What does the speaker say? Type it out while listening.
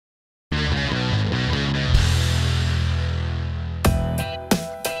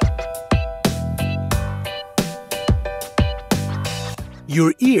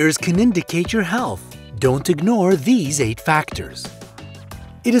Your ears can indicate your health. Don't ignore these 8 factors.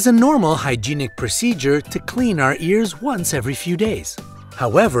 It is a normal hygienic procedure to clean our ears once every few days.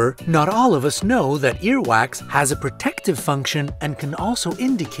 However, not all of us know that earwax has a protective function and can also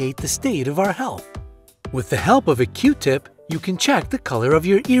indicate the state of our health. With the help of a Q-tip, you can check the color of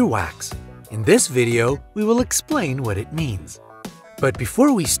your earwax. In this video, we will explain what it means. But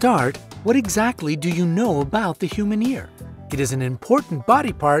before we start, what exactly do you know about the human ear? It is an important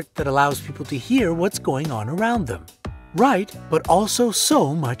body part that allows people to hear what's going on around them. Right, but also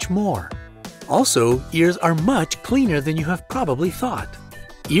so much more. Also, ears are much cleaner than you have probably thought.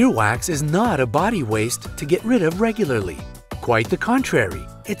 Earwax is not a body waste to get rid of regularly. Quite the contrary,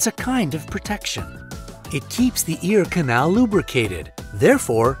 it's a kind of protection. It keeps the ear canal lubricated,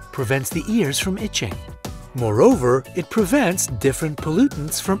 therefore prevents the ears from itching. Moreover, it prevents different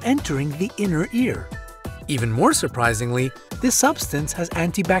pollutants from entering the inner ear. Even more surprisingly, this substance has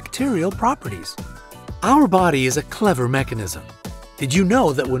antibacterial properties. Our body is a clever mechanism. Did you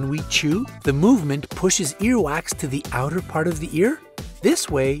know that when we chew, the movement pushes earwax to the outer part of the ear? This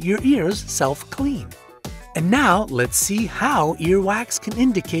way, your ears self-clean. And now, let's see how earwax can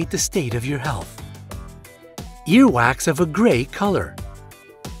indicate the state of your health. Earwax of a gray color.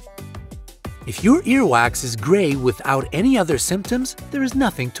 If your earwax is gray without any other symptoms, there is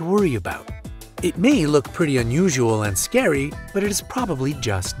nothing to worry about. It may look pretty unusual and scary, but it is probably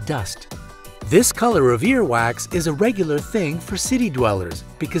just dust. This color of earwax is a regular thing for city dwellers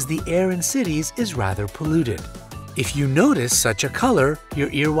because the air in cities is rather polluted. If you notice such a color,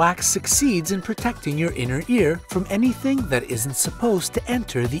 your earwax succeeds in protecting your inner ear from anything that isn't supposed to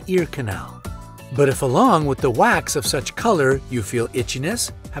enter the ear canal. But if along with the wax of such color you feel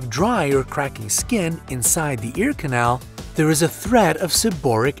itchiness, have dry or cracking skin inside the ear canal, there is a threat of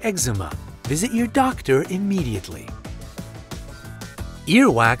seborrheic eczema. Visit your doctor immediately.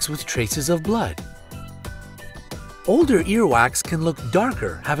 Earwax with traces of blood. Older earwax can look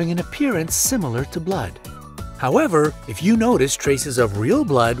darker, having an appearance similar to blood. However, if you notice traces of real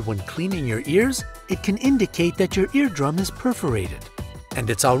blood when cleaning your ears, it can indicate that your eardrum is perforated. And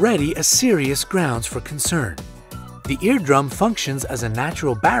it's already a serious grounds for concern. The eardrum functions as a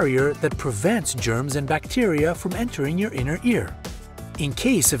natural barrier that prevents germs and bacteria from entering your inner ear. In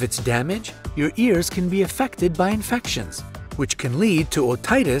case of its damage, your ears can be affected by infections, which can lead to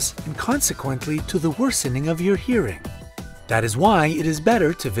otitis and consequently to the worsening of your hearing. That is why it is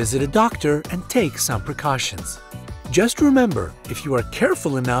better to visit a doctor and take some precautions. Just remember, if you are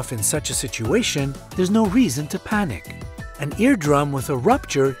careful enough in such a situation, there's no reason to panic. An eardrum with a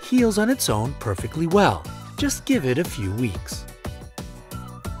rupture heals on its own perfectly well. Just give it a few weeks.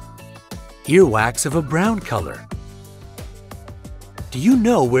 Earwax of a brown color. Do you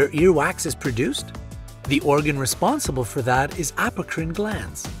know where earwax is produced? The organ responsible for that is apocrine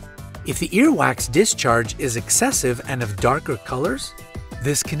glands. If the earwax discharge is excessive and of darker colors,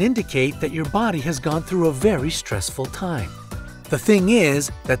 this can indicate that your body has gone through a very stressful time. The thing is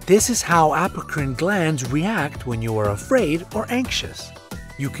that this is how apocrine glands react when you are afraid or anxious.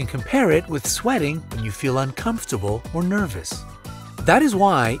 You can compare it with sweating when you feel uncomfortable or nervous. That is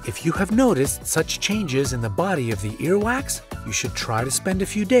why, if you have noticed such changes in the body of the earwax, you should try to spend a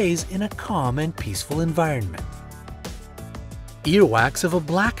few days in a calm and peaceful environment. Earwax of a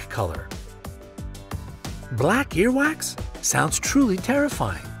black color. Black earwax? Sounds truly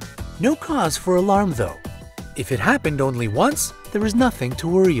terrifying. No cause for alarm though. If it happened only once, there is nothing to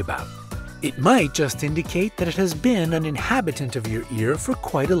worry about. It might just indicate that it has been an inhabitant of your ear for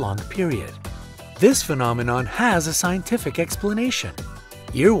quite a long period. This phenomenon has a scientific explanation.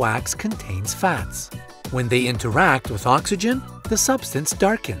 Earwax contains fats. When they interact with oxygen, the substance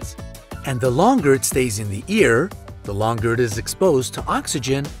darkens. And the longer it stays in the ear, the longer it is exposed to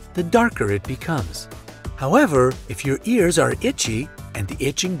oxygen, the darker it becomes. However, if your ears are itchy and the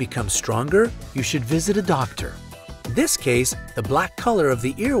itching becomes stronger, you should visit a doctor. In this case, the black color of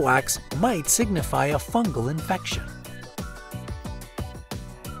the earwax might signify a fungal infection.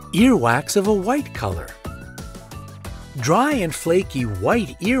 Earwax of a white color. Dry and flaky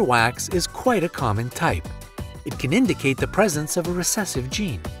white earwax is quite a common type. It can indicate the presence of a recessive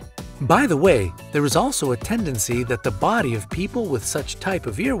gene. By the way, there is also a tendency that the body of people with such type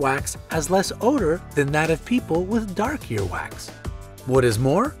of earwax has less odor than that of people with dark earwax. What is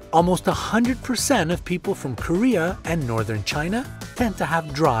more, almost 100% of people from Korea and northern China tend to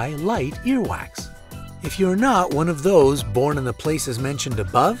have dry, light earwax. If you're not one of those born in the places mentioned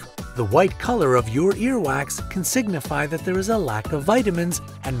above, the white color of your earwax can signify that there is a lack of vitamins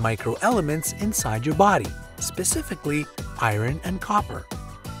and microelements inside your body, specifically iron and copper.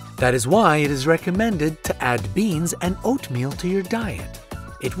 That is why it is recommended to add beans and oatmeal to your diet.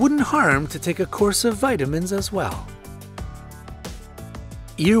 It wouldn't harm to take a course of vitamins as well.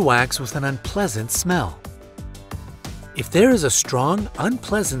 Earwax with an unpleasant smell. If there is a strong,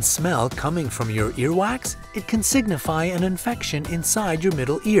 unpleasant smell coming from your earwax, it can signify an infection inside your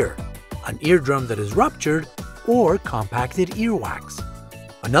middle ear, an eardrum that is ruptured, or compacted earwax.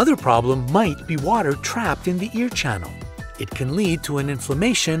 Another problem might be water trapped in the ear channel. It can lead to an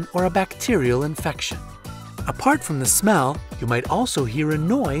inflammation or a bacterial infection. Apart from the smell, you might also hear a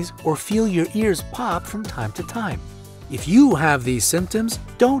noise or feel your ears pop from time to time. If you have these symptoms,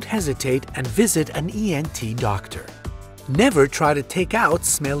 don't hesitate and visit an ENT doctor. Never try to take out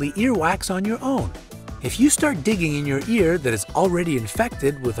smelly earwax on your own. If you start digging in your ear that is already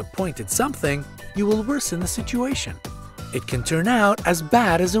infected with a pointed something, you will worsen the situation. It can turn out as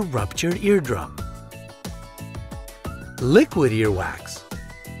bad as a ruptured eardrum. Liquid earwax.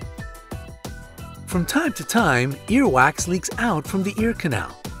 From time to time, earwax leaks out from the ear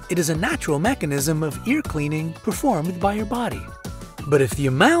canal. It is a natural mechanism of ear cleaning performed by your body. But if the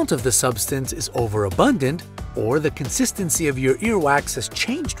amount of the substance is overabundant, or the consistency of your earwax has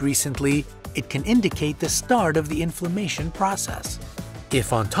changed recently, it can indicate the start of the inflammation process.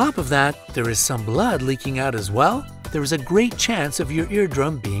 If on top of that, there is some blood leaking out as well, there is a great chance of your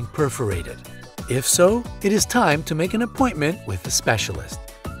eardrum being perforated. If so, it is time to make an appointment with a specialist.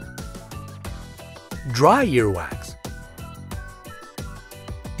 Dry earwax.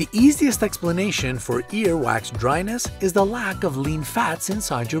 The easiest explanation for earwax dryness is the lack of lean fats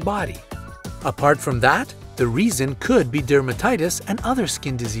inside your body. Apart from that, the reason could be dermatitis and other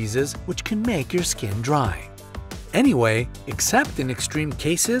skin diseases which can make your skin dry. Anyway, except in extreme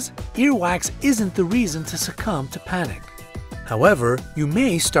cases, earwax isn't the reason to succumb to panic. However, you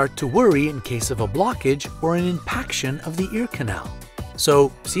may start to worry in case of a blockage or an impaction of the ear canal.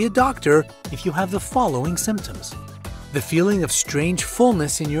 So, see a doctor if you have the following symptoms: the feeling of strange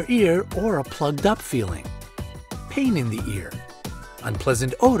fullness in your ear or a plugged up feeling, pain in the ear,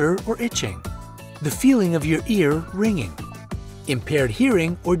 unpleasant odor or itching, the feeling of your ear ringing, impaired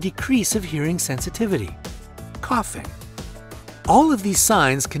hearing or decrease of hearing sensitivity, coughing. All of these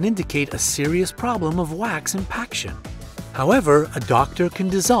signs can indicate a serious problem of wax impaction. However, a doctor can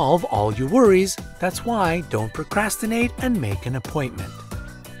dissolve all your worries. That's why don't procrastinate and make an appointment.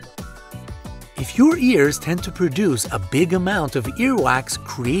 If your ears tend to produce a big amount of earwax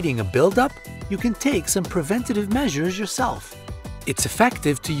creating a buildup, you can take some preventative measures yourself. It's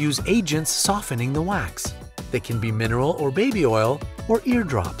effective to use agents softening the wax. They can be mineral or baby oil or ear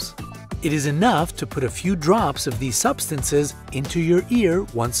drops. It is enough to put a few drops of these substances into your ear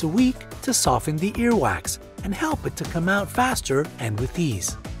once a week to soften the earwax and help it to come out faster and with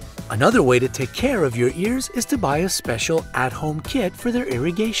ease. Another way to take care of your ears is to buy a special at-home kit for their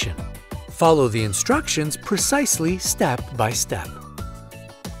irrigation. Follow the instructions precisely step by step.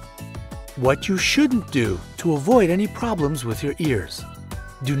 What you shouldn't do to avoid any problems with your ears.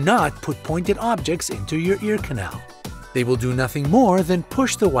 Do not put pointed objects into your ear canal. They will do nothing more than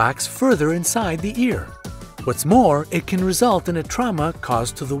push the wax further inside the ear. What's more, it can result in a trauma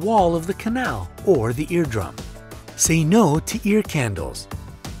caused to the wall of the canal or the eardrum. Say no to ear candles.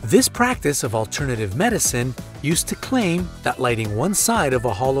 This practice of alternative medicine used to claim that lighting one side of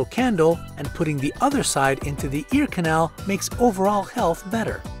a hollow candle and putting the other side into the ear canal makes overall health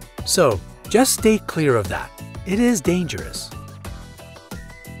better. So, just stay clear of that. It is dangerous.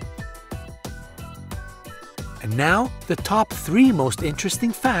 And now, the top 3 most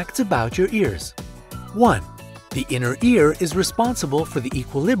interesting facts about your ears. 1. The inner ear is responsible for the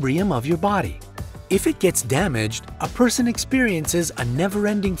equilibrium of your body. If it gets damaged, a person experiences a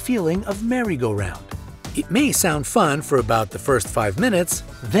never-ending feeling of merry-go-round. It may sound fun for about the first 5 minutes,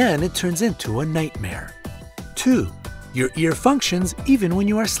 then it turns into a nightmare. 2. Your ear functions even when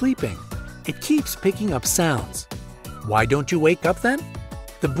you are sleeping. It keeps picking up sounds. Why don't you wake up then?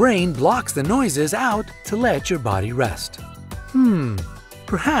 The brain blocks the noises out to let your body rest.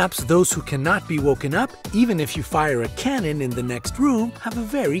 Perhaps those who cannot be woken up, even if you fire a cannon in the next room, have a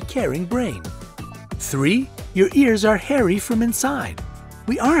very caring brain. 3. Your ears are hairy from inside.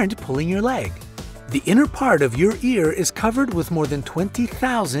 We aren't pulling your leg. The inner part of your ear is covered with more than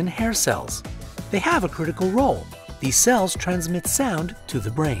 20,000 hair cells. They have a critical role. These cells transmit sound to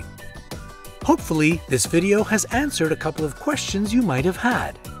the brain. Hopefully, this video has answered a couple of questions you might have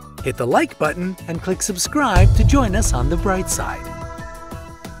had. Hit the like button and click subscribe to join us on the bright side.